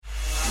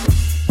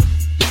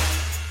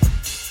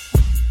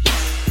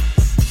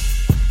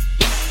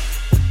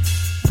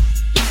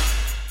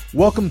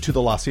Welcome to the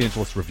Los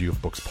Angeles Review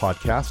of Books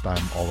podcast.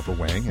 I'm Oliver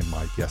Wang, and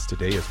my guest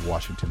today is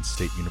Washington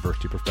State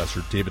University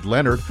professor David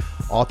Leonard,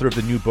 author of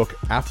the new book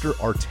After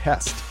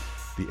Artest,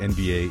 the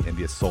NBA and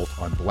the Assault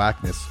on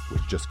Blackness,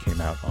 which just came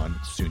out on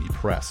SUNY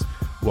Press.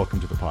 Welcome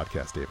to the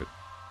podcast, David.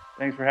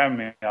 Thanks for having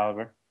me,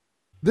 Oliver.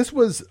 This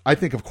was, I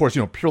think, of course,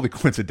 purely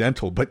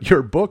coincidental, but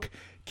your book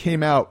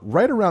came out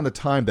right around the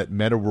time that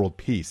Meta World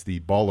Peace, the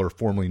baller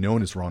formerly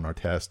known as Ron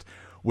Artest,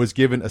 was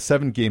given a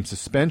 7-game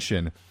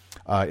suspension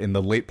in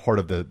the late part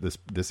of this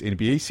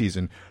NBA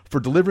season for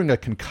delivering a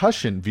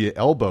concussion via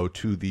elbow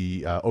to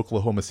the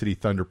Oklahoma City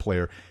Thunder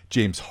player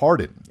James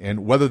Harden.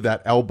 And whether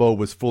that elbow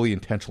was fully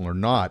intentional or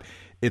not,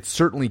 it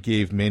certainly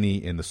gave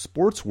many in the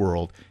sports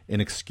world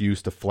an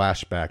excuse to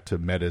flash back to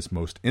Meta's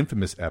most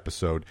infamous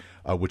episode,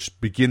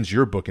 which begins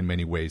your book in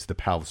many ways, the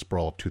Palace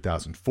Brawl of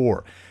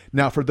 2004.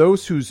 Now, for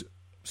those whose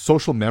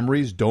social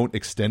memories don't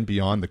extend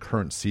beyond the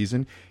current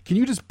season, can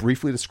you just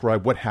briefly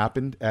describe what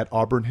happened at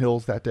Auburn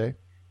Hills that day?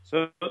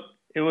 So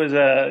it was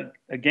a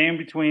game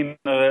between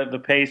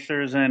the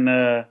Pacers and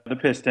the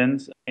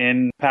Pistons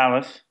in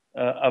Palace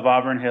of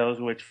Auburn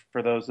Hills, which,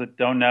 for those that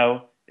don't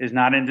know, is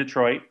not in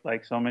Detroit,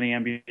 like so many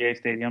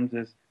NBA stadiums,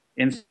 is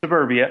in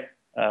suburbia,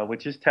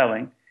 which is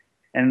telling.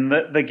 And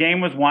the game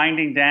was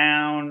winding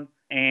down,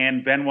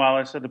 and Ben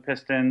Wallace of the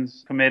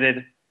Pistons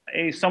committed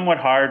a somewhat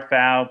hard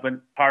foul, but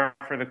par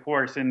for the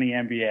course in the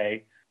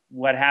NBA.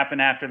 What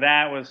happened after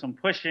that was some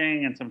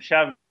pushing and some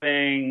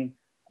shoving,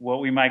 what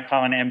we might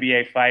call an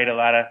NBA fight, a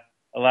lot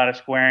of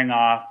squaring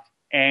off,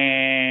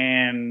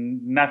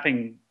 and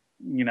nothing,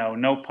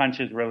 no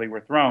punches really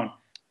were thrown.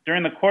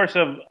 During the course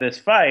of this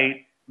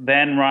fight,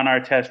 then Ron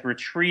Artest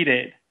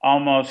retreated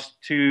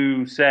almost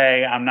to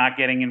say, I'm not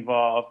getting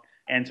involved.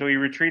 And so he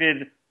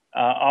retreated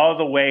all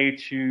the way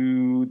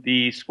to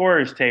the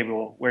scorer's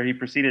table, where he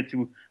proceeded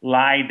to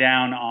lie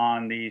down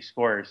on the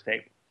scorer's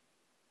table.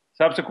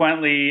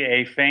 Subsequently,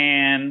 a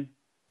fan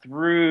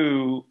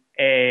threw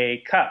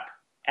a cup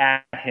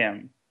at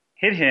him,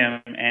 hit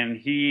him, and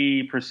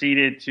he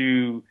proceeded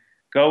to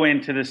go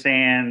into the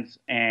stands,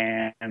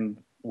 and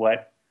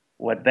what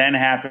then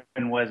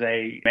happened was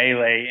a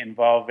melee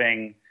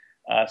involving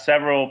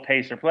several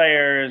Pacer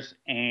players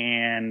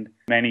and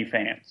many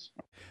fans.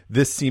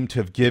 This seemed to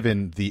have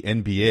given the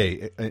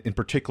NBA, in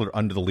particular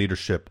under the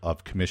leadership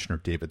of Commissioner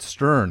David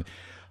Stern,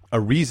 a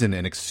reason,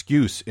 an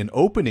excuse, an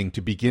opening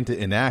to begin to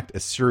enact a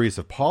series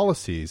of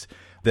policies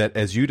that,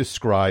 as you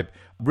describe,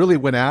 really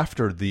went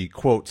after the,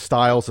 quote,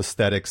 styles,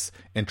 aesthetics,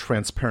 and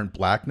transparent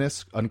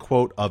blackness,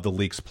 unquote, of the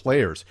league's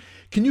players.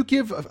 Can you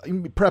give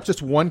perhaps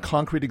just one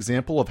concrete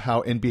example of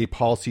how NBA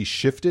policy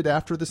shifted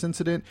after this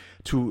incident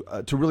to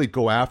really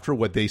go after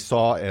what they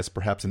saw as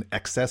perhaps an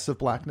excess of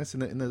blackness in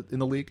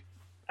the league?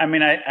 I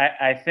mean,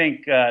 I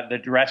think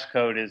the dress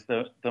code is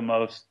the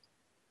most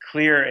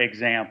clear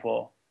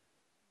example.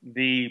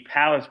 The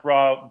Palace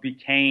Brawl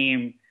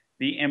became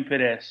the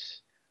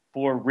impetus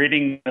for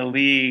ridding the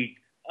league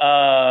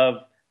of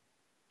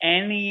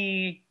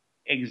any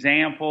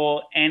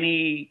example,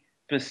 any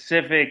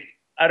specific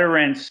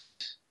utterance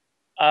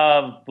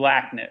of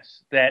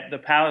blackness, that the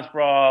Palace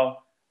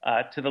Brawl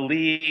to the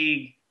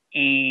league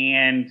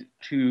and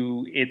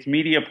to its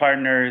media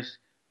partners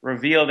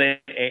revealed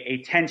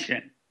a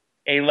tension,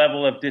 a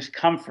level of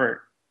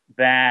discomfort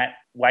that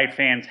white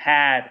fans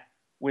had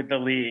with the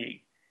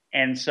league.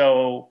 And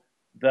so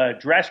the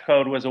dress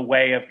code was a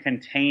way of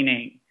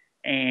containing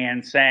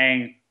and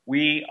saying,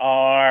 we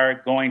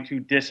are going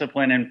to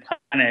discipline and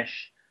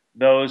punish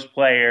those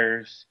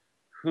players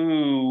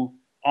who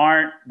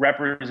aren't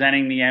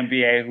representing the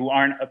NBA, who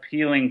aren't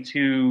appealing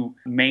to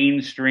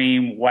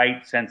mainstream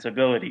white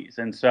sensibilities.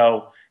 And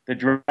so the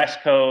dress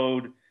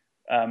code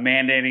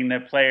mandating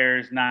that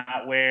players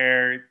not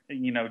wear,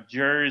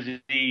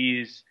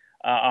 jerseys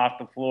off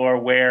the floor,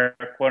 wear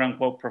quote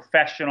unquote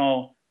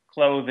professional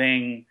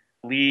clothing,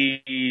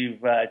 leave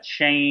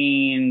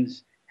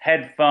chains,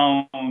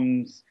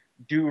 headphones,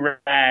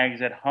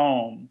 do-rags at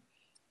home.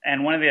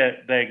 And one of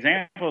the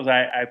examples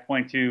I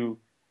point to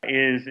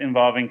is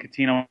involving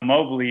Cuttino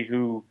Mobley,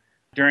 who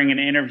during an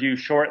interview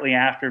shortly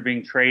after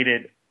being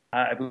traded,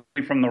 I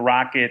believe from the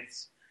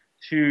Rockets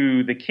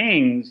to the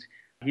Kings,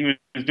 he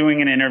was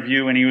doing an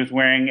interview and he was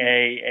wearing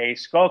a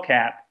skull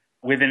cap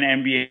with an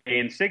NBA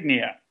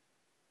insignia.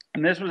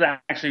 And this was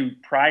actually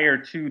prior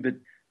to the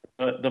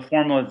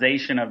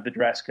formalization of the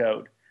dress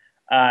code.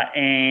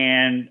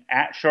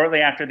 Shortly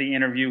after the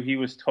interview, he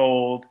was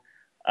told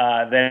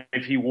that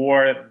if he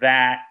wore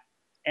that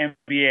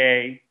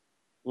NBA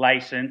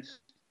licensed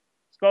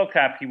skull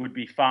cap, he would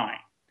be fine.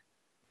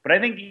 But I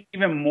think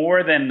even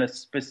more than the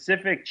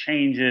specific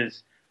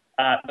changes,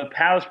 the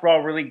Palace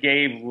Brawl really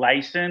gave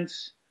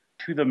license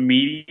to the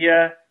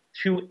media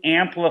to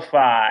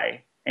amplify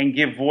and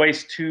give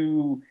voice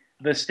to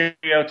the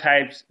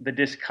stereotypes, the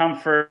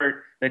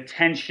discomfort, the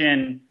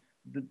tension,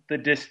 the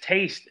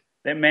distaste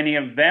that many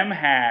of them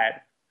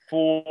had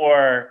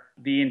for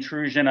the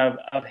intrusion of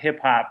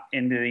hip-hop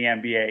into the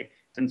NBA.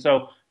 And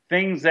so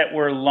things that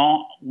were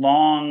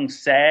long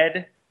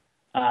said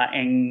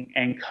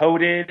and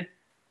coded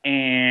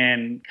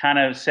and kind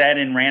of said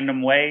in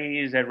random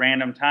ways at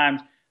random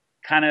times,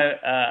 kind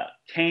of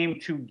came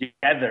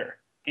together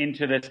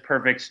into this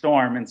perfect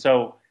storm. And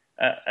so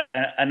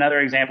another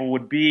example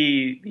would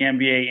be the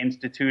NBA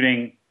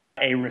instituting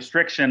a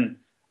restriction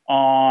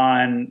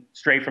on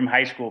straight from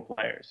high school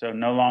players. So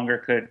no longer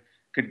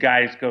could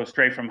guys go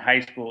straight from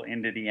high school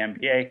into the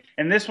NBA.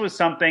 And this was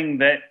something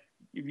that,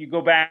 if you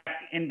go back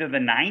into the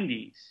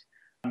 90s,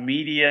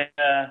 media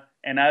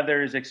and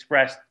others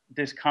expressed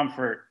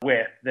discomfort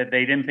with, that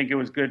they didn't think it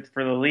was good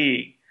for the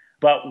league.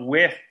 But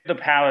with the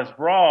Palace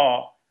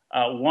Brawl,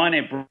 one,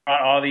 it brought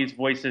all these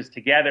voices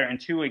together, and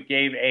two, it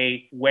gave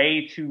a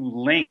way to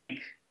link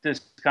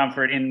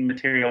discomfort in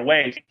material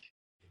ways.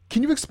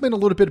 Can you explain a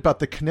little bit about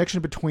the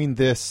connection between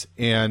this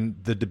and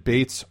the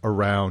debates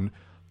around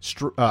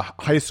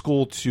high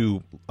school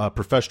to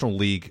professional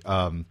league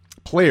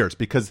players?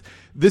 Because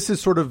this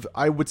is sort of,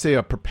 I would say,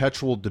 a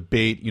perpetual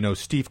debate. You know,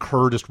 Steve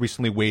Kerr just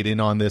recently weighed in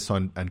on this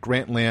on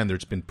Grantland.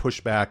 There's been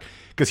pushback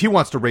because he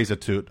wants to raise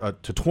it to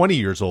 20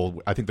 years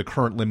old. I think the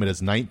current limit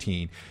is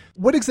 19.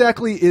 What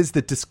exactly is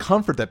the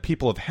discomfort that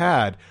people have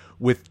had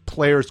with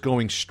players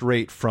going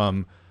straight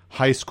from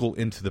high school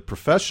into the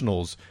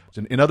professionals?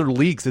 In other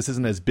leagues, this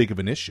isn't as big of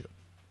an issue.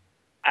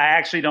 I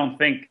actually don't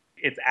think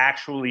it's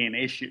actually an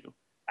issue.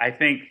 I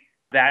think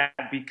that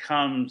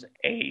becomes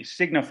a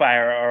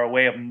signifier or a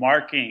way of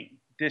marking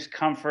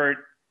discomfort,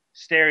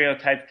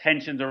 stereotypes,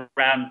 tensions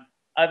around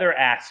other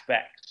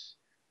aspects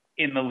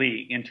in the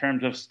league, in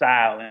terms of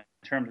style, in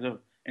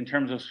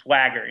terms of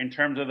swagger, in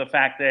terms of the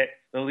fact that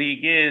the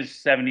league is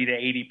 70 to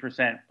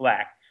 80%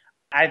 black.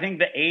 I think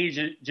the age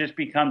just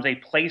becomes a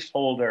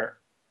placeholder,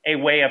 a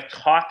way of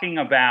talking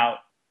about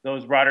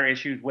those broader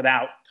issues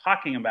without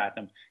talking about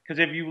them. Because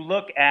if you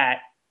look at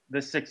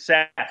the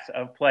success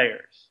of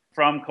players,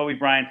 from Kobe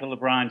Bryant to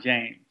LeBron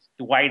James,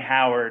 Dwight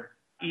Howard,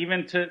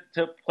 even to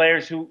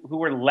players who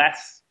were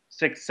less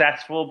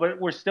successful,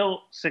 but were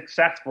still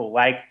successful,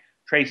 like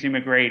Tracy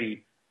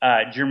McGrady,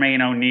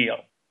 Jermaine O'Neal.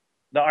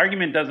 The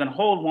argument doesn't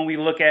hold when we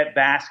look at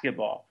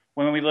basketball,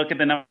 when we look at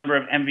the number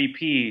of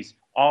MVPs,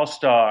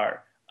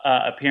 all-star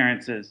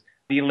appearances,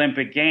 the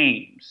Olympic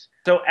Games.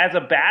 So as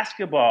a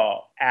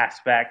basketball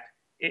aspect,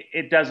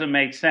 it doesn't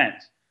make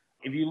sense.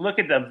 If you look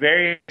at the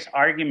various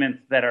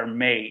arguments that are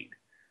made,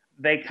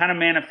 they kind of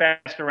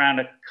manifest around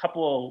a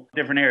couple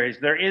different areas.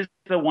 There is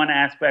the one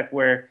aspect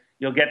where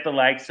you'll get the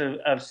likes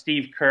of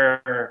Steve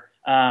Kerr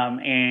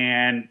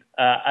and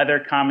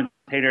other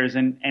commentators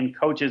and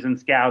coaches and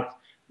scouts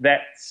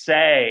that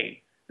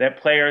say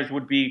that players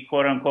would be,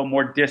 quote unquote,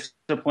 more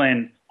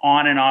disciplined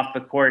on and off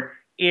the court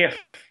if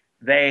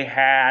they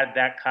had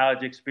that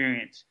college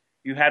experience.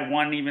 You had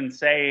one even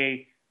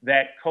say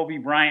that Kobe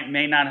Bryant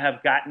may not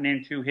have gotten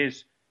into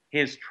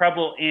his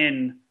trouble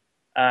in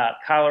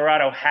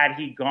Colorado had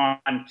he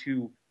gone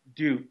to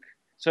Duke.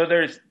 So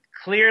there's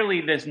clearly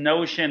this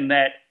notion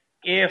that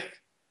if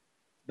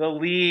the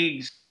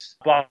league's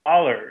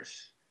ballers,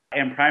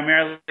 and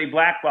primarily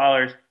black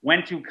ballers,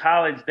 went to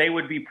college, they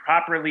would be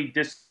properly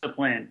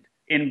disciplined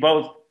in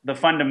both the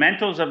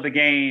fundamentals of the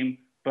game,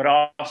 but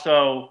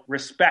also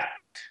respect,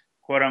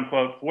 quote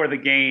unquote, for the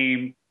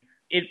game.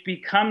 It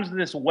becomes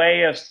this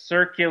way of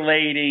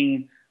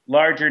circulating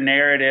larger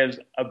narratives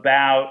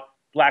about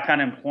black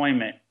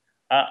unemployment,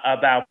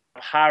 about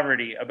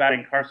poverty, about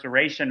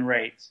incarceration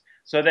rates,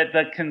 so that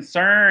the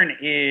concern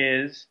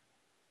is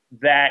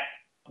that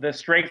the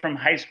straight from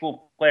high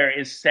school player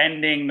is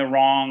sending the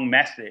wrong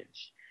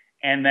message,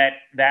 and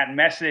that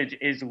message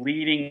is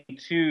leading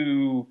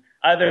to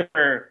other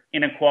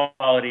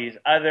inequalities,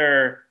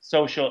 other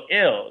social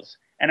ills.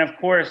 And of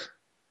course,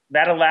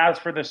 that allows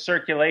for the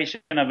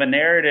circulation of a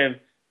narrative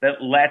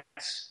that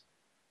lets,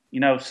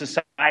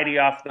 society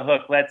off the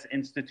hook, lets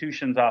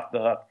institutions off the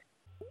hook.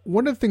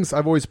 One of the things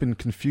I've always been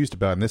confused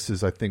about, and this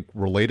is, I think,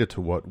 related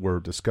to what we're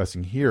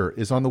discussing here,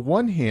 is on the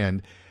one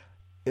hand,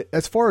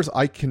 as far as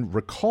I can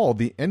recall,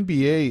 the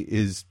NBA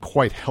is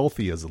quite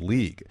healthy as a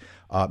league.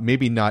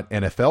 Maybe not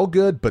NFL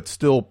good, but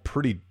still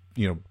pretty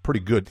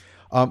good.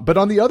 But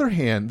on the other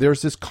hand,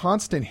 there's this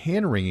constant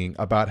hand-wringing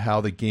about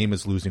how the game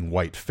is losing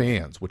white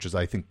fans, which is,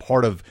 I think,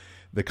 part of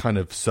the kind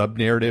of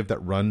sub-narrative that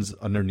runs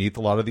underneath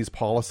a lot of these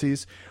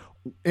policies.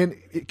 And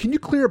can you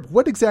clear up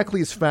what exactly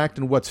is fact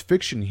and what's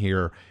fiction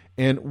here?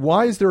 And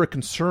why is there a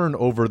concern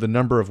over the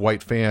number of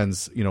white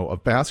fans,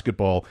 of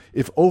basketball,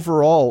 if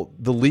overall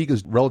the league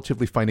is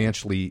relatively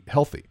financially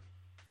healthy?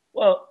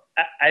 Well,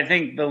 I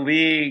think the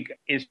league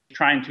is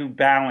trying to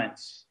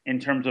balance in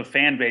terms of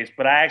fan base,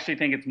 but I actually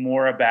think it's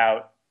more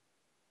about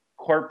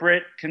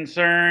corporate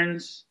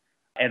concerns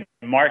and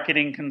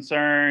marketing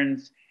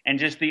concerns and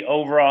just the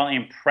overall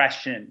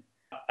impression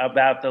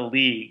about the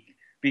league.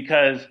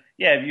 Because,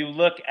 if you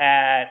look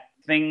at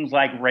things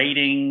like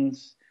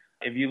ratings,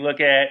 if you look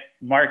at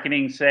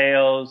marketing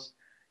sales,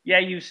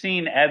 you've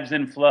seen ebbs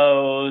and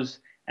flows,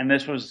 and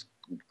this was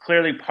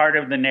clearly part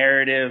of the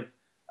narrative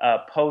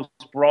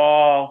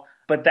post-brawl,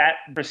 but that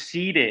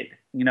preceded,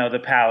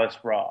 the Palace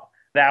Brawl.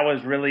 That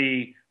was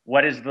really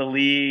what is the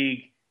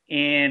league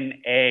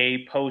in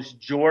a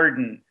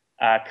post-Jordan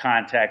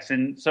context.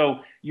 And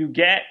so you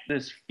get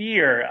this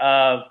fear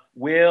of,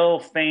 will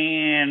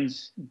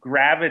fans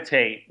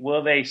gravitate?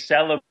 Will they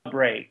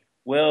celebrate?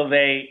 Will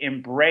they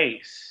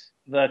embrace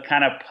the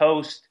kind of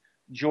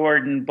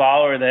post-Jordan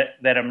baller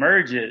that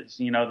emerges,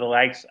 the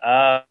likes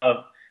of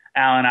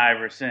Allen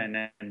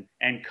Iverson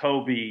and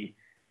Kobe?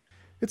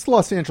 It's the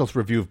Los Angeles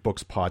Review of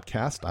Books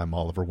podcast. I'm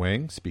Oliver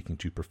Wang, speaking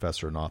to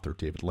professor and author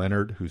David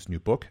Leonard, whose new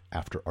book,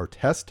 After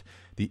Artest,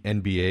 the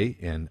NBA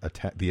and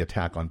the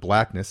Attack on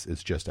Blackness,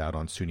 is just out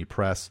on SUNY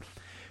Press.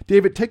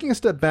 David, taking a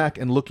step back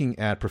and looking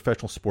at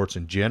professional sports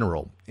in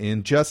general,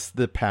 in just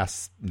the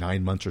past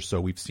 9 months or so,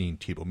 we've seen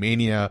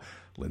Tebow-mania,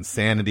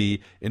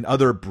 Linsanity, and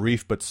other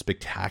brief but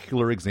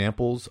spectacular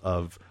examples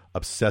of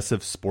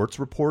obsessive sports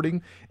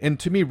reporting, and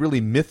to me, really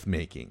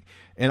myth-making.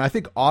 And I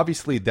think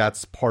obviously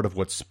that's part of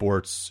what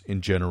sports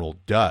in general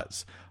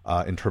does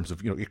in terms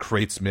of, it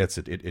creates myths,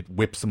 it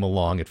whips them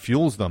along, it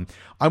fuels them.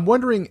 I'm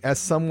wondering, as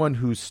someone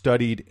who's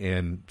studied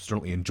and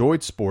certainly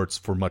enjoyed sports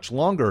for much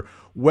longer,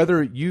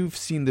 whether you've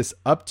seen this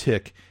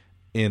uptick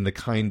in the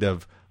kind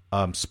of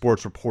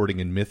sports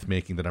reporting and myth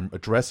making that I'm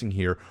addressing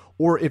here,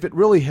 or if it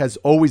really has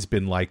always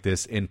been like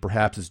this and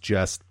perhaps is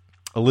just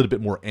a little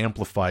bit more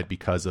amplified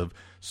because of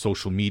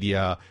social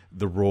media,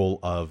 the role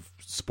of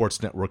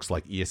sports networks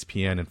like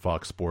ESPN and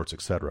Fox Sports,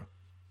 etc.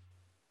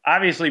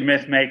 Obviously,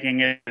 myth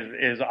making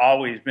is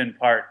always been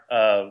part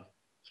of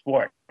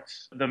sports.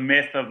 The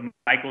myth of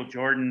Michael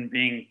Jordan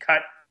being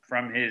cut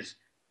from his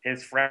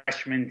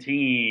freshman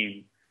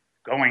team,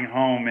 going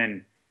home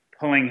and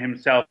pulling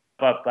himself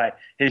up by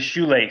his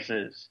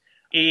shoelaces,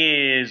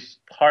 is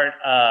part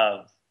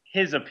of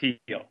his appeal.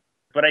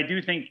 But I do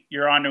think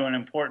you're onto an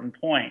important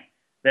point,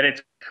 that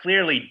it's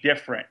clearly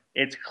different.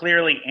 It's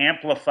clearly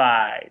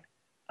amplified.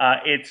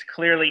 It's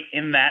clearly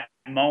in that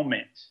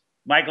moment.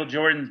 Michael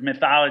Jordan's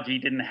mythology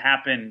didn't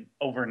happen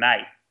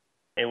overnight.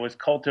 It was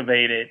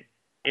cultivated.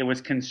 It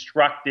was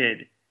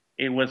constructed.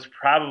 It was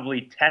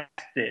probably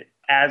tested,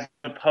 as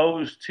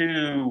opposed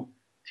to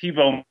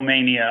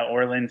Tebow-mania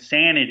or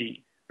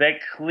Linsanity that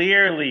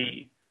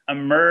clearly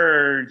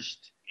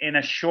emerged in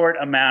a short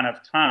amount of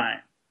time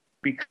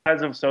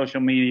because of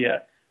social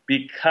media,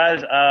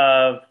 because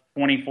of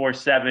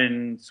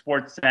 24/7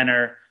 Sports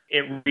Center.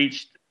 It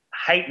reached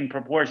heightened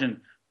proportions.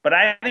 But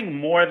I think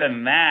more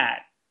than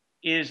that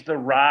is the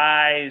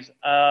rise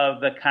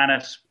of the kind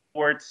of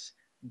sports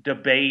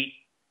debate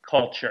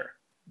culture,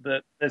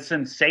 the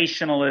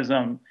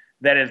sensationalism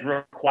that is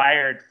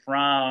required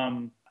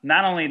from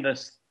not only the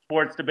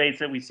sports debates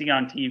that we see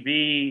on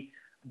TV,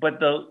 but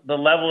the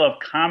level of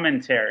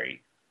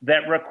commentary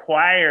that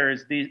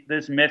requires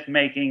this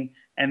myth-making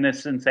and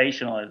this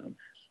sensationalism.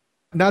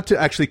 Not to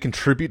actually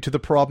contribute to the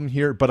problem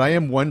here, but I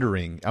am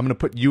wondering, I'm going to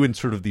put you in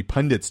sort of the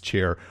pundit's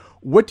chair.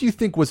 What do you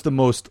think was the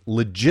most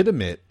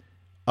legitimate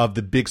of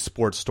the big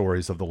sports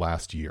stories of the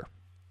last year?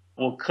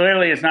 Well,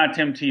 clearly it's not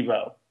Tim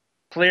Tebow.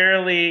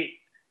 Clearly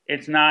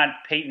it's not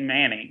Peyton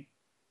Manning.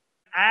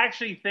 I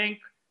actually think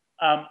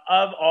of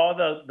all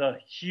the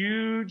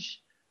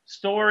huge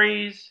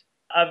stories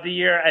of the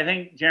year, I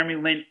think Jeremy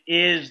Lin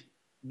is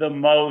the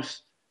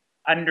most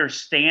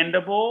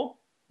understandable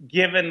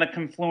given the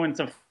confluence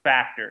of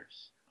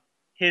factors.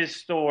 His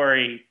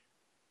story,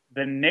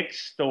 the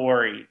Knicks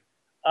story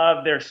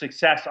of their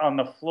success on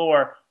the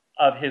floor,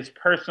 of his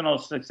personal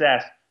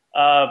success,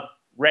 of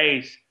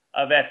race,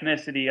 of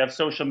ethnicity, of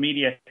social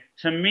media.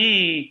 To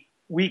me,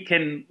 we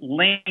can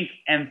link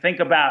and think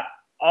about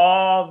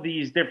all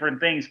these different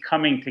things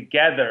coming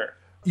together.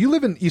 You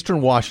live in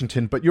Eastern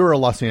Washington, but you're a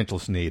Los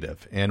Angeles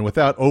native. And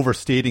without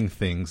overstating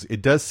things,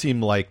 it does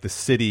seem like the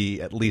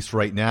city, at least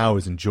right now,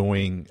 is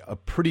enjoying a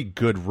pretty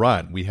good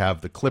run. We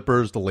have the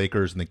Clippers, the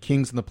Lakers, and the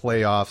Kings in the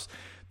playoffs.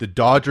 The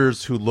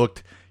Dodgers, who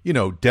looked,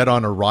 dead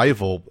on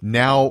arrival,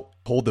 now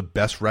hold the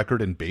best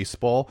record in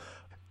baseball.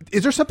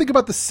 Is there something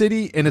about the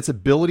city and its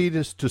ability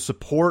to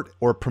support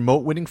or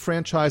promote winning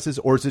franchises,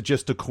 or is it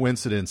just a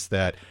coincidence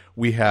that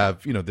we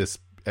have, this,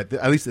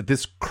 at least at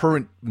this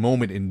current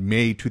moment in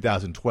May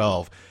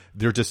 2012,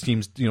 there just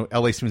seems,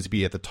 LA seems to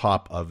be at the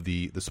top of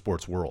the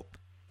sports world?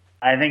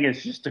 I think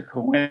it's just a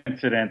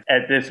coincidence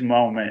at this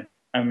moment.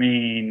 I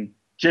mean,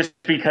 just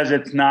because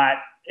it's not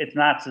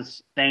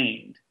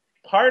sustained.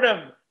 Part of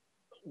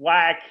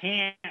why I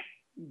can't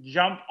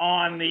jump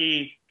on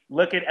the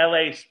look at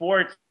LA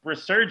sports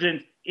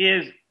resurgence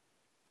is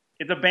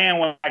it's a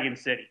bandwagon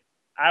city.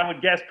 I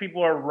would guess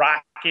people are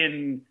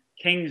rocking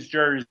Kings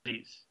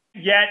jerseys.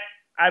 Yet,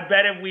 I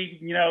bet if we,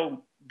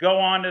 go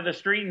onto the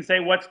street and say,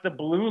 what's the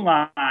blue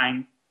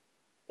line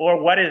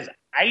or what is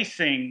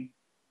icing,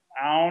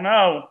 I don't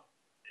know.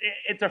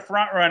 It's a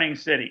front-running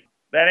city.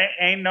 That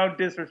ain't no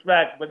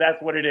disrespect, but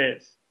that's what it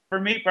is. For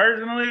me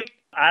personally,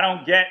 I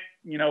don't get,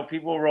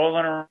 people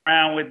rolling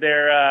around with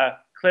their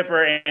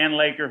Clipper and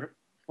Laker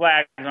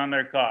flags on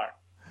their car.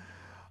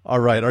 All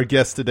right. Our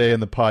guest today in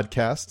the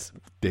podcast,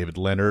 David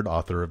Leonard,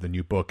 author of the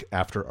new book,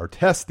 After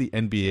Artest, the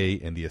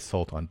NBA and the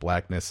Assault on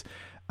Blackness,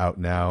 out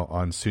now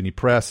on SUNY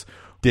Press.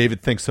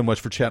 David, thanks so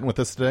much for chatting with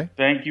us today.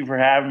 Thank you for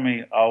having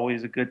me.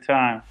 Always a good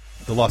time.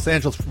 The Los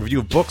Angeles Review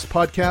of Books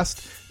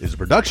podcast is a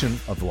production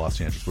of the Los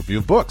Angeles Review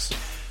of Books.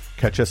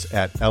 Catch us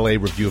at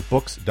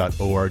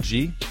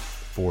lareviewofbooks.org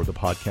for the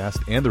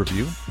podcast and the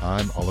review.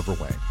 I'm Oliver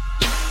Wang.